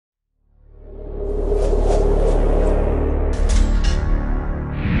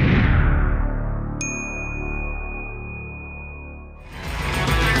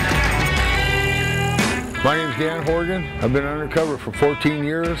I've been undercover for 14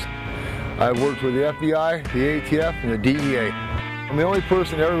 years. I've worked with the FBI, the ATF, and the DEA. I'm the only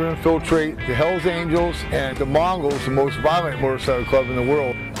person to ever infiltrate the Hells Angels and the Mongols, the most violent motorcycle club in the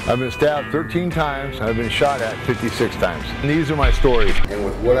world. I've been stabbed 13 times, and I've been shot at 56 times. And these are my stories. And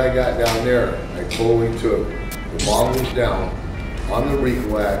with what I got down there, I totally took the Mongols down on the reek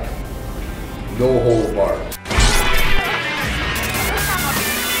whack, no hold barred.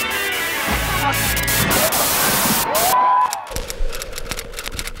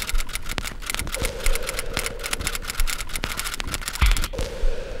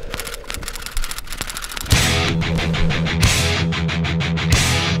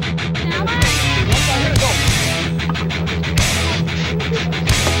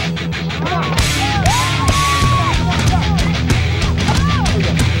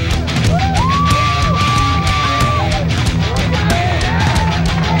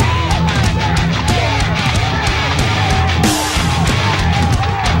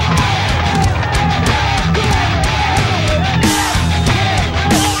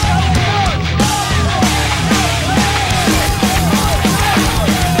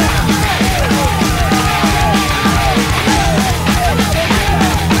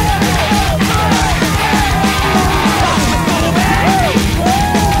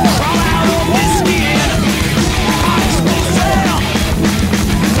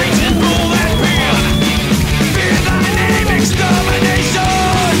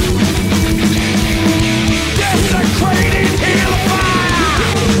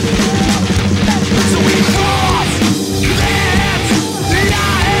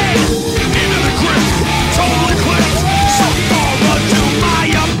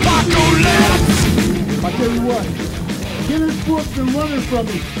 Been running from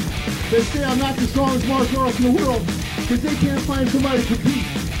me. They say I'm not the strongest martial artist in the world because they can't find somebody to compete.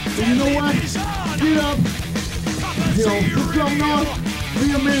 But you know what? Get up, put something on,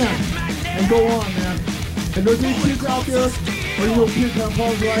 be a man, and go on, man. And those kids out there, or you know kids on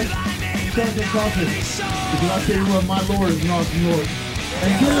Paul's life, sons and prophets. Because I'll tell you what, my Lord is an awesome Lord.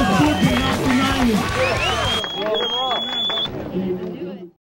 And get his book and not deny me.